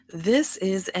This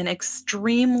is an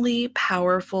extremely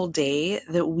powerful day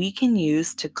that we can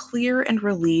use to clear and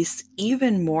release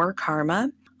even more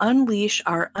karma, unleash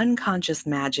our unconscious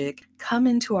magic, come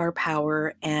into our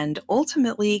power, and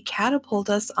ultimately catapult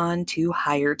us onto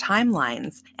higher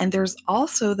timelines. And there's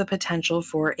also the potential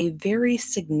for a very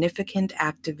significant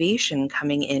activation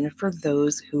coming in for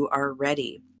those who are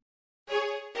ready.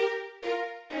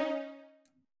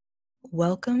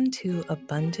 Welcome to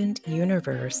Abundant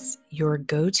Universe, your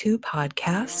go-to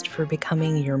podcast for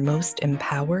becoming your most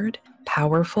empowered,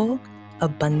 powerful,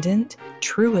 abundant,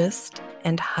 truest,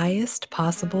 and highest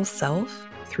possible self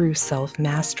through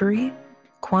self-mastery,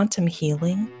 quantum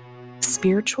healing,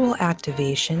 spiritual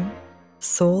activation,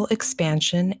 soul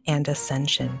expansion, and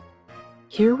ascension.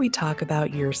 Here we talk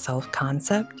about your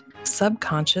self-concept,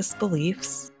 subconscious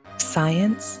beliefs,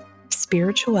 science,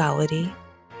 spirituality,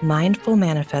 mindful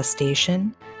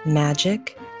manifestation,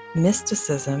 magic,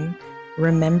 mysticism,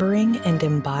 remembering and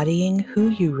embodying who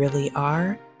you really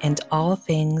are, and all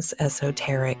things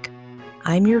esoteric.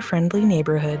 I'm your friendly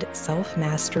neighborhood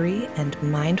self-mastery and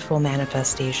mindful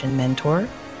manifestation mentor,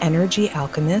 energy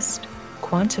alchemist,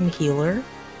 quantum healer,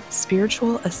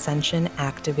 spiritual ascension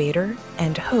activator,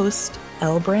 and host,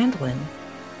 Elle Brandlin.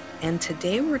 And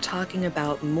today we're talking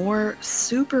about more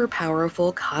super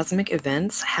powerful cosmic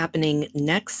events happening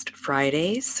next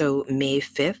Friday, so May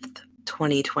 5th,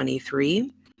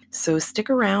 2023. So stick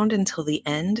around until the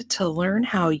end to learn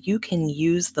how you can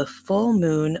use the full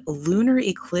moon lunar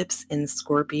eclipse in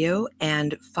Scorpio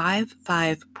and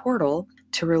 5/5 portal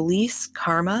to release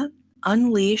karma,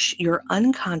 unleash your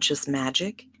unconscious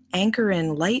magic, anchor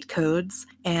in light codes,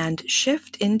 and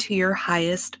shift into your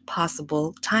highest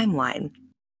possible timeline.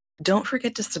 Don't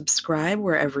forget to subscribe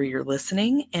wherever you're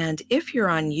listening, and if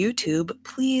you're on YouTube,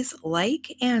 please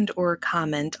like and or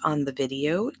comment on the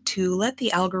video to let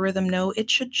the algorithm know it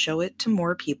should show it to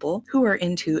more people who are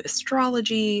into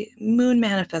astrology, moon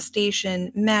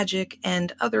manifestation, magic,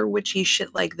 and other witchy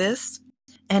shit like this.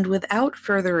 And without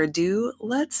further ado,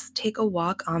 let's take a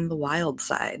walk on the wild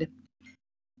side.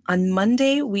 On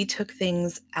Monday, we took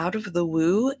things out of the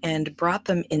woo and brought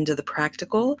them into the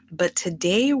practical, but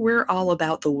today we're all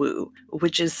about the woo,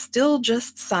 which is still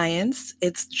just science.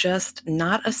 It's just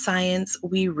not a science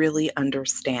we really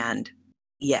understand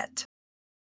yet.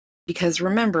 Because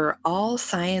remember, all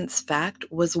science fact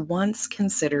was once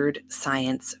considered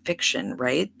science fiction,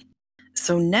 right?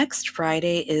 So next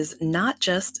Friday is not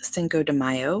just Cinco de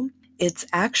Mayo. It's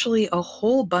actually a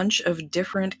whole bunch of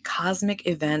different cosmic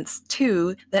events,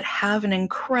 too, that have an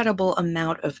incredible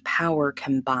amount of power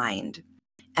combined.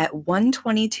 At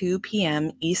 1:22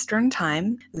 p.m. Eastern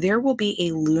Time, there will be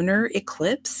a lunar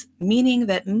eclipse, meaning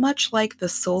that much like the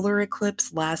solar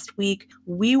eclipse last week,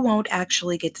 we won't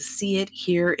actually get to see it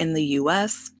here in the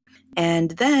US. And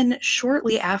then,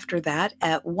 shortly after that,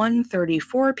 at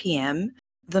 1:34 p.m.,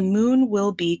 the moon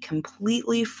will be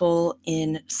completely full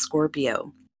in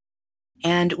Scorpio.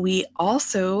 And we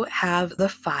also have the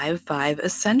 5/5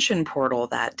 Ascension portal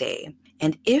that day.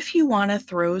 And if you want to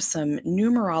throw some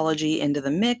numerology into the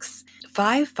mix,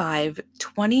 5/5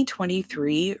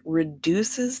 2023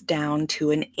 reduces down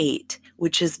to an 8,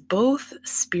 which is both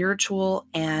spiritual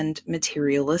and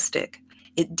materialistic.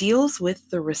 It deals with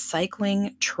the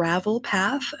recycling travel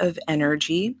path of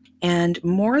energy, and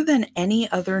more than any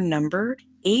other number,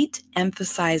 8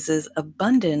 emphasizes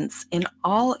abundance in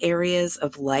all areas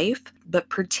of life, but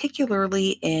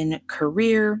particularly in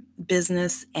career,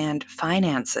 business, and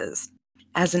finances.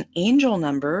 As an angel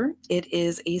number, it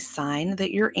is a sign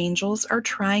that your angels are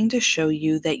trying to show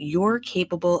you that you're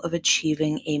capable of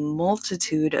achieving a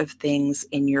multitude of things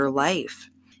in your life.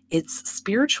 Its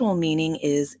spiritual meaning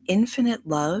is infinite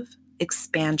love,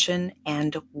 expansion,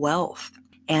 and wealth.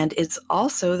 And it's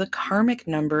also the karmic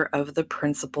number of the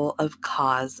principle of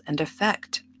cause and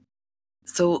effect.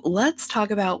 So let's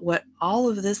talk about what all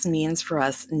of this means for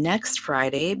us next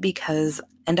Friday because,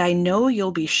 and I know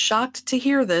you'll be shocked to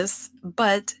hear this,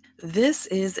 but this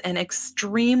is an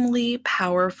extremely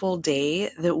powerful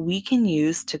day that we can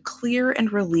use to clear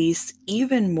and release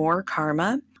even more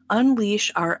karma, unleash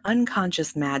our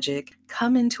unconscious magic,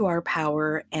 come into our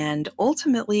power, and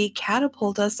ultimately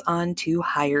catapult us onto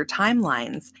higher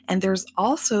timelines. And there's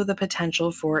also the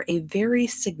potential for a very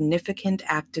significant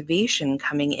activation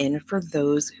coming in for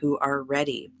those who are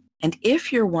ready. And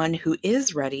if you're one who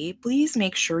is ready, please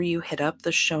make sure you hit up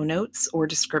the show notes or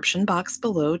description box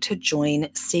below to join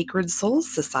Sacred Souls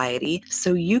Society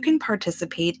so you can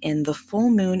participate in the full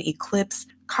moon eclipse,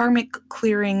 karmic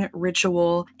clearing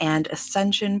ritual, and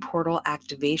ascension portal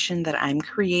activation that I'm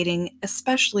creating,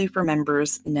 especially for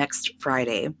members next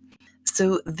Friday.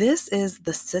 So, this is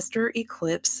the sister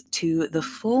eclipse to the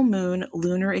full moon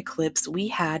lunar eclipse we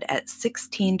had at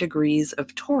 16 degrees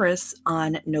of Taurus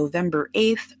on November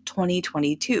 8th,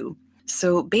 2022.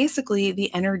 So, basically,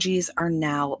 the energies are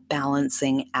now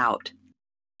balancing out.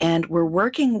 And we're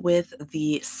working with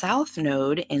the south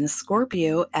node in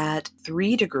Scorpio at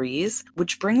 3 degrees,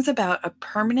 which brings about a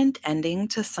permanent ending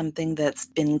to something that's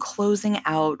been closing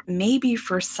out maybe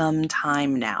for some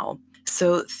time now.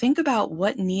 So think about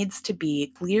what needs to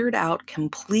be cleared out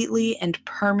completely and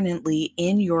permanently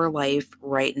in your life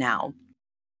right now.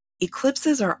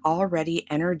 Eclipses are already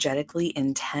energetically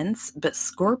intense, but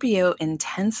Scorpio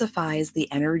intensifies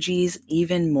the energies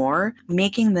even more,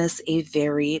 making this a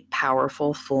very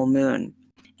powerful full moon.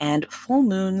 And full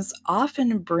moons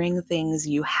often bring things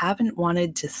you haven't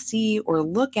wanted to see or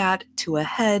look at to a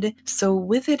head. So,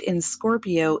 with it in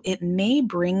Scorpio, it may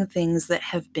bring things that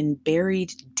have been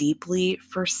buried deeply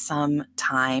for some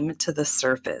time to the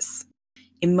surface.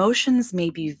 Emotions may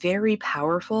be very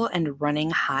powerful and running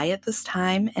high at this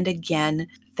time, and again,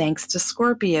 thanks to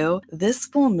Scorpio, this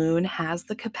full moon has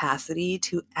the capacity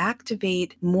to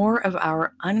activate more of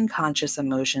our unconscious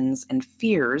emotions and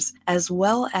fears, as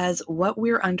well as what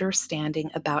we're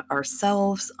understanding about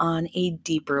ourselves on a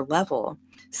deeper level.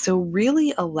 So,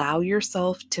 really allow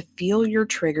yourself to feel your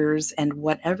triggers and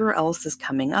whatever else is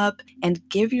coming up, and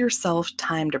give yourself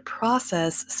time to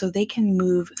process so they can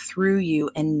move through you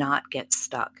and not get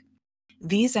stuck.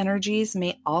 These energies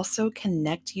may also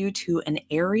connect you to an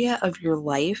area of your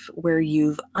life where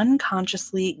you've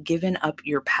unconsciously given up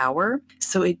your power.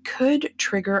 So, it could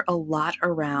trigger a lot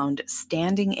around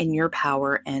standing in your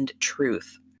power and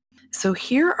truth. So,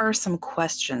 here are some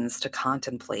questions to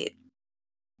contemplate.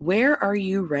 Where are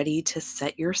you ready to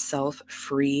set yourself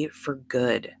free for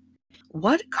good?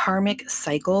 What karmic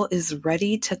cycle is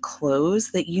ready to close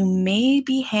that you may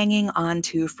be hanging on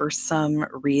to for some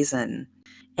reason?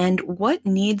 And what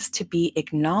needs to be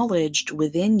acknowledged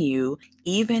within you,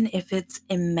 even if it's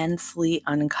immensely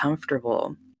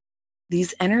uncomfortable?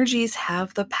 These energies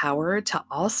have the power to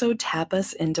also tap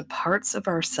us into parts of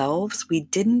ourselves we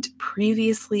didn't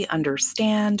previously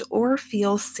understand or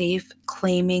feel safe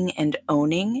claiming and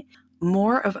owning,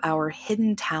 more of our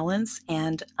hidden talents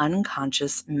and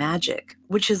unconscious magic,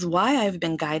 which is why I've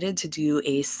been guided to do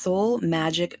a soul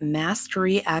magic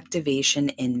mastery activation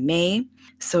in May.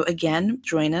 So, again,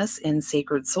 join us in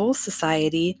Sacred Soul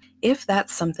Society if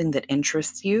that's something that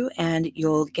interests you, and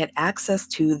you'll get access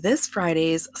to this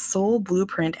Friday's Soul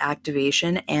Blueprint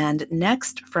activation and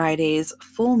next Friday's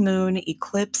Full Moon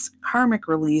Eclipse Karmic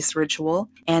Release Ritual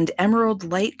and Emerald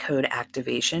Light Code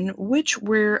activation, which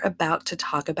we're about to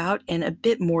talk about in a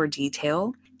bit more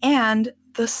detail, and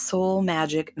the Soul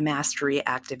Magic Mastery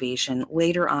activation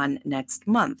later on next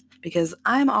month, because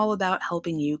I'm all about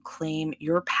helping you claim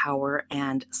your power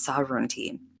and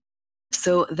sovereignty.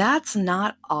 So that's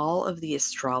not all of the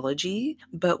astrology,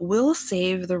 but we'll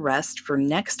save the rest for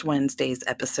next Wednesday's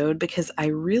episode because I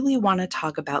really want to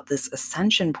talk about this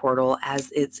ascension portal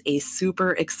as it's a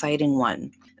super exciting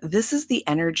one. This is the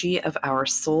energy of our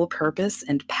soul purpose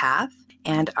and path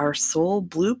and our soul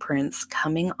blueprints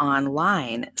coming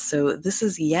online. So this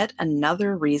is yet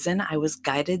another reason I was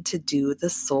guided to do the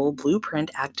soul blueprint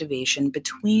activation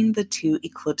between the two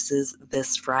eclipses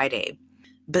this Friday.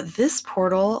 But this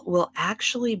portal will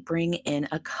actually bring in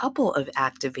a couple of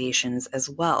activations as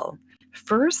well.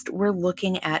 First, we're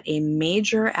looking at a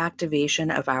major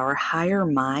activation of our higher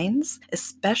minds,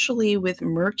 especially with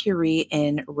Mercury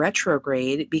in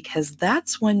retrograde, because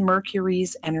that's when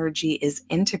Mercury's energy is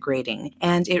integrating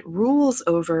and it rules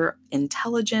over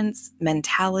intelligence,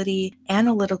 mentality,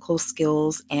 analytical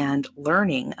skills, and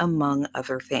learning, among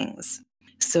other things.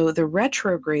 So the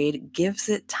retrograde gives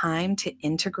it time to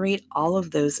integrate all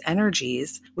of those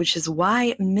energies, which is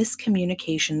why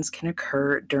miscommunications can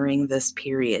occur during this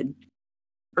period.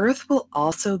 Earth will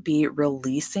also be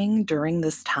releasing during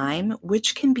this time,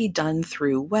 which can be done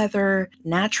through weather,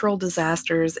 natural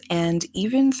disasters, and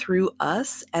even through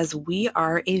us, as we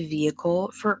are a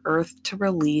vehicle for Earth to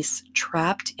release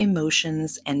trapped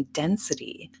emotions and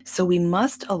density. So we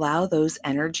must allow those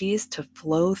energies to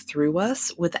flow through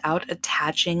us without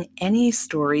attaching any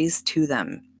stories to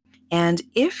them. And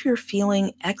if you're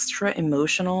feeling extra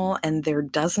emotional and there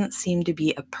doesn't seem to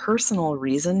be a personal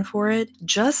reason for it,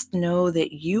 just know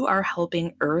that you are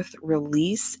helping Earth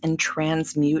release and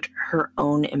transmute her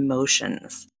own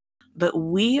emotions. But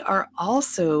we are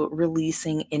also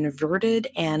releasing inverted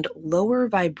and lower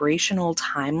vibrational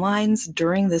timelines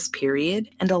during this period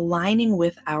and aligning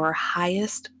with our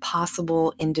highest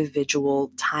possible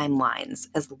individual timelines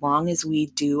as long as we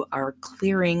do our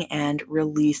clearing and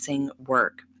releasing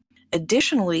work.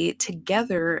 Additionally,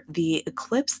 together, the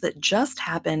eclipse that just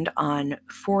happened on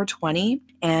 4/20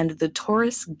 and the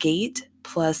Taurus gate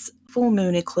plus full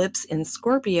moon eclipse in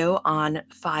Scorpio on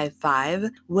 5/5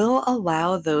 will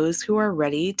allow those who are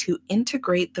ready to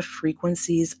integrate the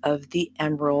frequencies of the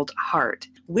Emerald Heart,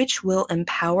 which will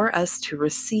empower us to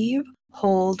receive,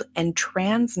 hold, and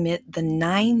transmit the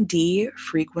 9D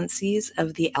frequencies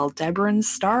of the Aldebaran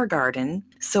star garden.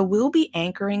 So we'll be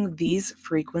anchoring these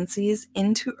frequencies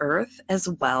into Earth as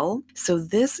well. So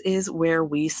this is where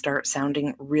we start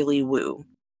sounding really woo.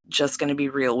 Just going to be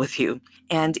real with you.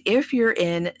 And if you're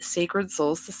in Sacred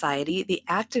Soul Society, the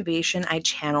activation I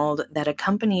channeled that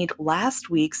accompanied last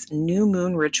week's new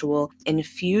moon ritual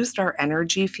infused our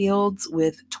energy fields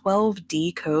with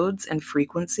 12D codes and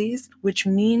frequencies, which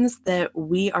means that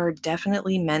we are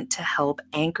definitely meant to help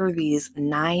anchor these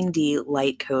 9D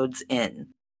light codes in.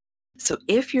 So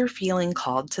if you're feeling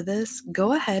called to this,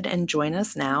 go ahead and join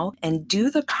us now and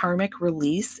do the karmic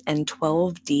release and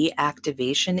 12D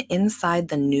activation inside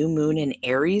the new moon in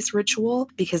Aries ritual,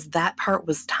 because that part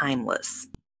was timeless.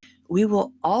 We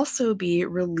will also be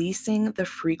releasing the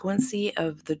frequency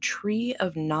of the tree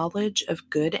of knowledge of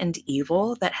good and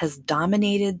evil that has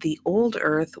dominated the old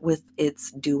earth with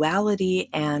its duality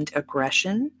and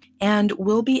aggression, and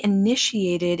will be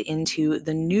initiated into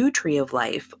the new tree of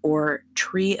life, or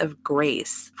tree of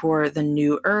grace, for the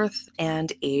new earth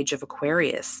and age of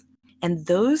Aquarius. And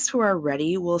those who are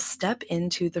ready will step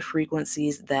into the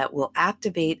frequencies that will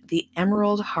activate the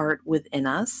Emerald Heart within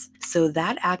us. So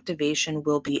that activation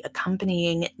will be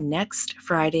accompanying next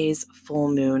Friday's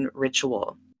full moon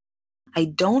ritual. I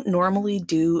don't normally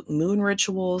do moon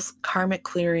rituals, karmic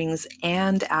clearings,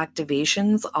 and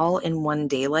activations all in one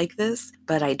day like this,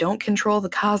 but I don't control the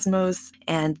cosmos,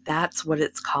 and that's what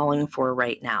it's calling for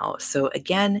right now. So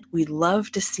again, we'd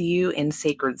love to see you in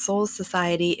Sacred Souls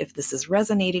Society if this is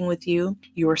resonating with you,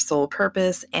 your soul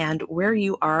purpose, and where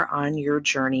you are on your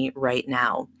journey right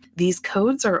now. These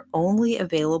codes are only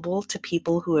available to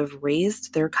people who have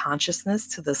raised their consciousness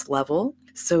to this level.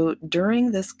 So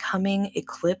during this coming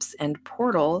eclipse and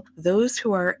portal, those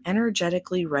who are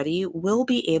energetically ready will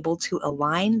be able to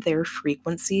align their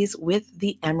frequencies with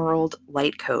the Emerald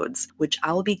light codes, which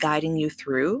I'll be guiding you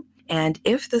through. And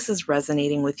if this is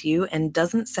resonating with you and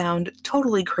doesn't sound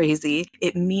totally crazy,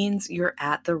 it means you're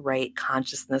at the right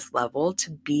consciousness level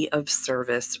to be of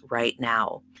service right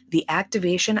now. The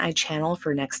activation I channel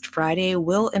for next Friday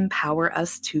will empower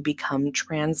us to become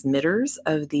transmitters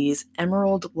of these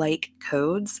emerald-like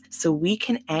codes so we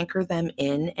can anchor them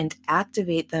in and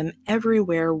activate them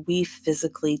everywhere we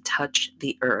physically touch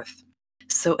the earth.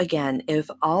 So again, if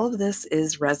all of this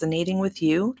is resonating with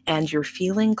you and you're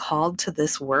feeling called to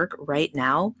this work right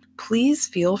now, please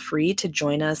feel free to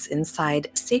join us inside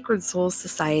Sacred Souls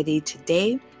Society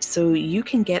today so you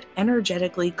can get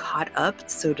energetically caught up,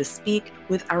 so to speak,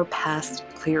 with our past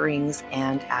clearings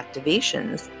and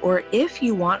activations. Or if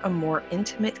you want a more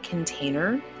intimate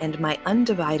container and my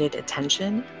undivided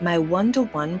attention, my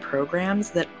one-to-one programs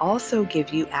that also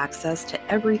give you access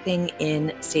to everything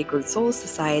in Sacred Souls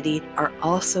Society are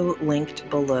also linked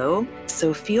below.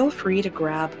 So feel free to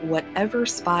grab whatever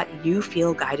spot you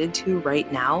feel guided to right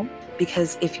now,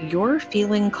 because if you're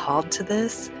feeling called to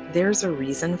this, there's a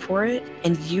reason for it,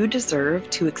 and you deserve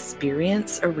to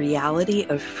experience a reality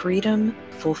of freedom,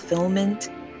 fulfillment,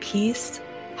 peace,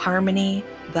 harmony,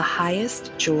 the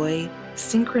highest joy,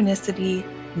 synchronicity,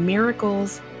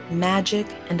 miracles, magic,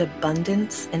 and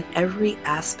abundance in every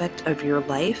aspect of your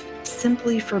life,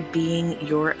 simply for being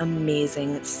your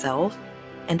amazing self.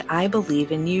 And I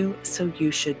believe in you, so you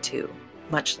should too.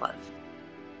 Much love.